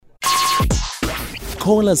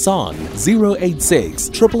Call us on 086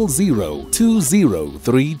 000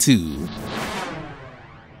 2032.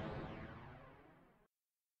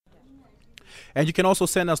 And you can also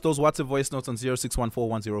send us those WhatsApp voice notes on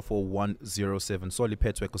 0614104107. Solly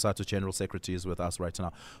Phetoe, COSATU General Secretary, is with us right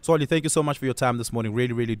now. Solly, thank you so much for your time this morning.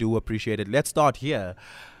 Really, really do appreciate it. Let's start here.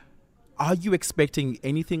 Are you expecting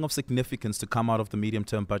anything of significance to come out of the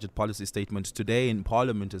medium-term budget policy statement today in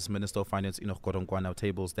Parliament as Minister of Finance Enoch Godogwana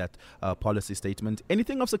tables that policy statement?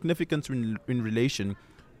 Anything of significance in relation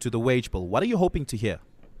to the wage bill? What are you hoping to hear?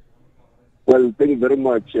 Well, thank you very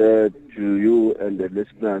much to you and the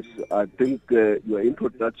listeners. I think your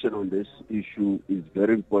introduction on this issue is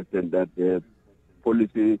very important, that the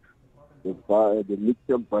policy, the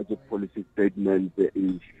midterm budget policy statement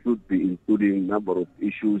should be including a number of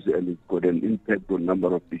issues, and it's got an impact on a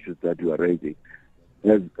number of issues that you are raising.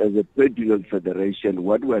 As a trade union federation,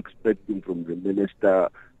 what we're expecting from the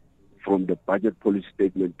minister, from the budget policy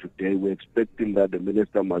statement today, we're expecting that the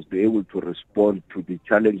minister must be able to respond to the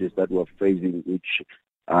challenges that we're facing, which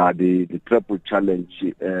are the triple challenge,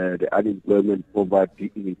 the unemployment,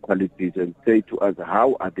 poverty, inequalities, and say to us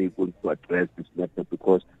how are they going to address this matter,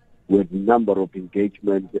 because we have a number of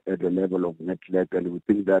engagements at the level of NETLEC, and we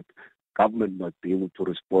think that government must be able to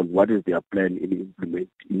respond. What is their plan in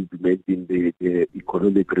implementing the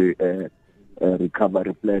economic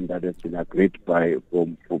recovery plan that has been agreed by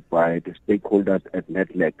the stakeholders at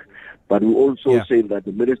NETLEC. But we also say that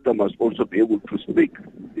the minister must also be able to speak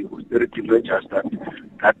the austerity measures that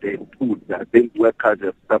they put. I think workers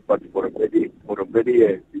have suffered for many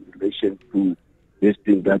years in relation to this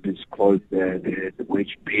thing that is called the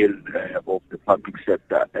wage bill of the public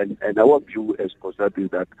sector. And our view as COSATU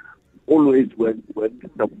is that always when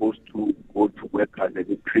it's supposed to go to workers an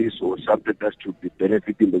increase or something that should be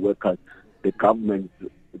benefiting the workers, the government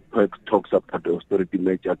talks about the austerity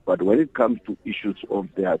measures. But when it comes to issues of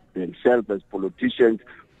themselves as politicians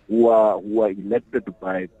who are elected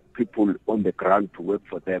by people on the ground to work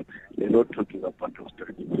for them, they're not talking about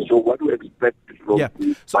austerity. So what we expect from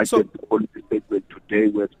the budget policy statement today,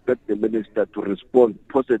 we expect the minister to respond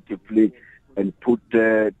positively and to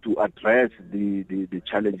address the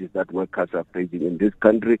challenges that workers are facing in this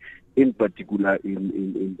country, in particular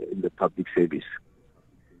in the public service.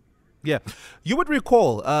 Yeah. You would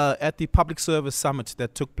recall at the Public Service Summit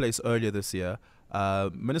that took place earlier this year,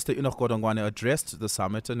 Minister Enoch Godogwana addressed the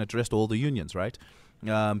summit and addressed all the unions, right?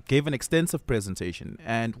 Gave an extensive presentation.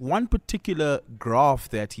 And one particular graph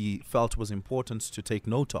that he felt was important to take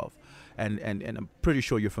note of, and I'm pretty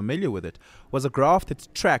sure you're familiar with it, was a graph that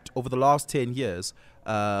tracked over the last 10 years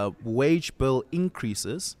wage bill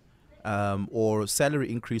increases or salary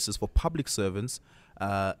increases for public servants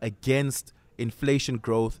against inflation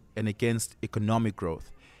growth and against economic growth.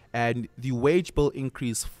 And the wage bill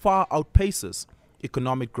increase far outpaces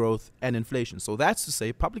economic growth and inflation. So that's to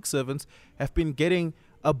say public servants have been getting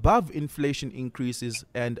above inflation increases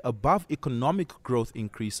and above economic growth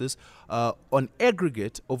increases on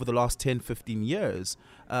aggregate over the last 10-15 years.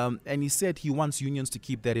 And he said he wants unions to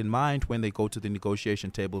keep that in mind when they go to the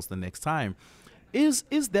negotiation tables the next time. Is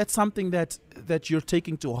that something that you're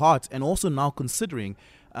taking to heart, and also now considering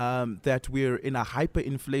that we're in a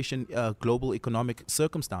hyperinflation global economic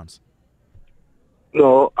circumstance?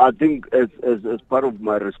 No, I think as part of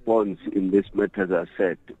my response in this matter, as I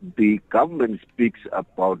said, the government speaks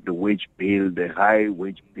about the wage bill, the high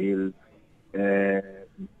wage bill,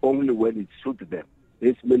 only when it suits them.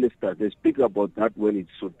 These ministers, they speak about that when it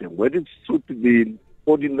suits them. When it suits the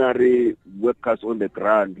ordinary workers on the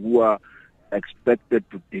ground who are expected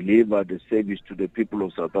to deliver the service to the people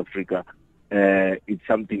of South Africa, it's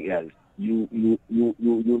something else. You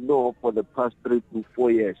know, for the past 3 to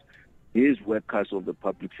 4 years, these workers of the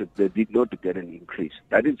public sector did not get an increase.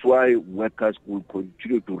 That is why workers will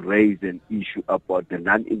continue to raise an issue about the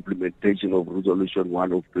non-implementation of Resolution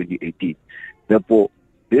 1 of 2018. Therefore,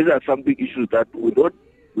 these are some big issues that we don't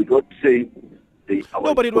say.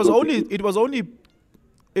 No, but it was only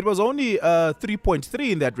 3.3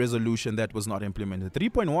 in that resolution that was not implemented.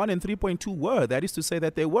 3.1 and 3.2 were. That is to say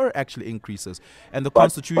that there were actually increases. And the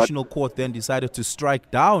Constitutional Court then decided to strike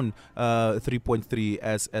down 3.3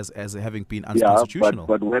 as having been unconstitutional.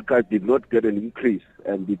 But workers did not get an increase,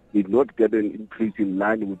 and it did not get an increase in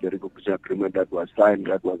line with the negotiation agreement that was signed,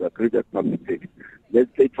 that was agreed at public service. Let's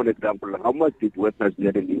take, for example, how much did workers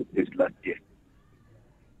get an increase last year?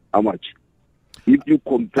 How much? If you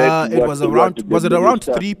compare, was it around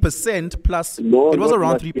 3% plus? No, it was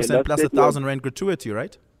around 3%3% plus 1,000 rand gratuity,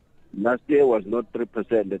 right? Last year was not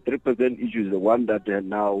 3%. The 3% issue is the one that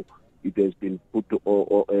now it has been put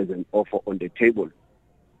as an offer on the table.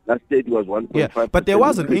 Last year it was 1.5%. Yeah, but there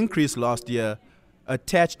was an increase last year.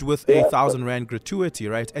 attached with a 1,000 rand gratuity,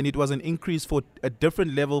 right? And it was an increase for a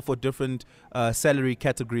different level for different salary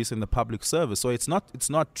categories in the public service. So it's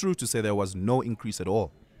not true to say there was no increase at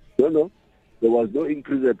all. No. There was no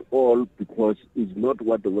increase at all because it's not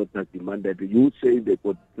what the workers demanded. You say they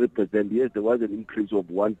got 3%. Yes, there was an increase of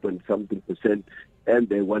 1.something% and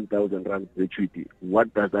the 1,000 rand gratuity.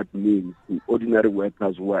 What does that mean to ordinary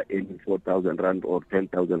workers who are earning 4,000 rand or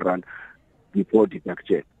 10,000 rand before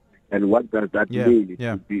deduction? And what does that mean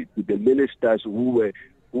to the ministers who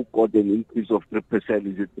got an increase of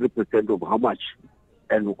 3%? Is it 3% of how much?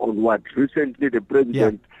 And on what? Recently, the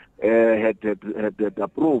president had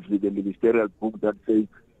approved the ministerial book that says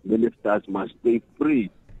ministers must pay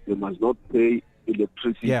free. They must not pay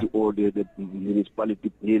electricity or the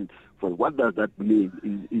municipality bill. So what does that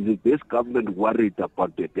mean? Is this government worried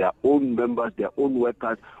about their own members, their own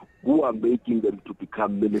workers, who are making them to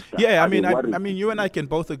become ministers? Yeah, I mean, you and I can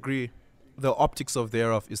both agree the optics of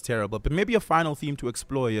thereof is terrible. But maybe a final theme to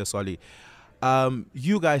explore here, Solly.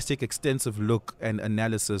 You guys take extensive look and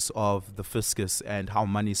analysis of the fiscus and how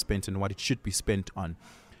money is spent and what it should be spent on.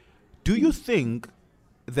 Do you think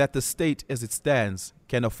that the state as it stands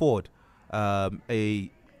can afford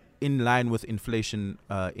a in line with inflation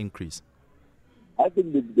increase? I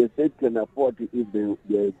think the state can afford it if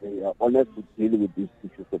they are honest to deal with these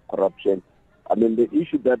issues of corruption. I mean, the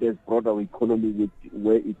issue that has brought our economy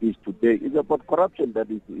where it is today is about corruption that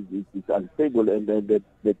is unstable, and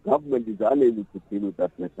the government is unable to deal with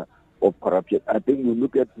that matter of corruption. I think we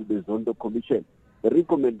look at the Zondo Commission. The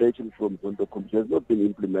recommendation from Zondo Commission has not been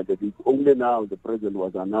implemented. It's only now the president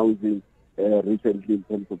was announcing recently in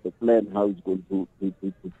terms of the plan how he's going to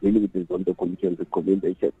deal with the Zondo Commission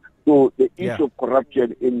recommendation. So the issue of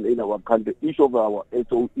corruption in our country, the issue of our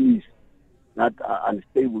SOEs that are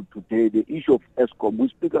unstable today, the issue of ESCOM. We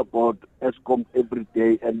speak about ESCOM every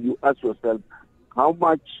day, and you ask yourself how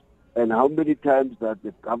much and how many times that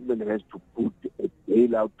the government has to put a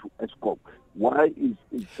bailout to ESCOM. Why is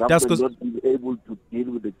government not being able to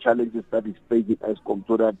deal with the challenges that is facing ESCOM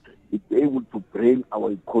so that it's able to bring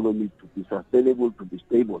our economy to be sustainable, to be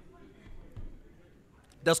stable?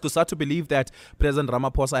 Does COSATU believe that President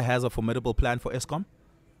Ramaphosa has a formidable plan for ESCOM?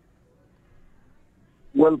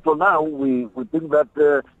 Well, for now, we think that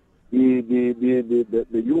the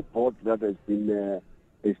new board that has been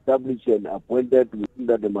established and appointed, we think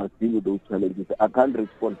that they must deal with those challenges. I can't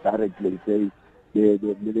respond directly and say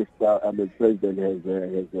the minister, the president has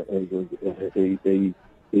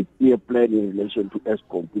a clear plan in relation to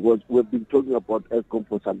ESCOM, because we've been talking about ESCOM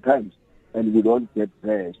for some time and we don't get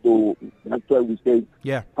there. So that's why we say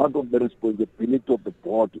part of the responsibility of the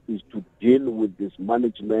board is to deal with this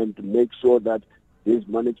management, make sure that this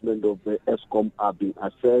management of the ESCOM are being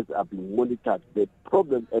assessed, are being monitored. The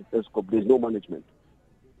problem at ESCOM, there's no management.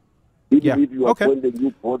 Even if you appoint a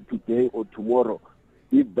new board today or tomorrow,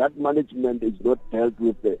 if that management is not dealt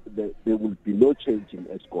with, there will be no change in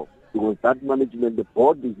ESCOM. Because that management, the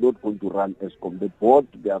board is not going to run ESCOM. The board,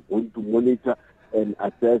 they are going to monitor and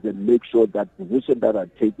assess and make sure that decisions that are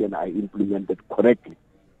taken are implemented correctly.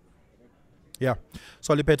 Yeah.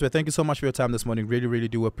 Solly Phetoe, thank you so much for your time this morning. Really, really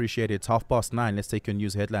do appreciate it. It's 9:30. Let's take your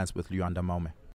news headlines with Luanda Maume.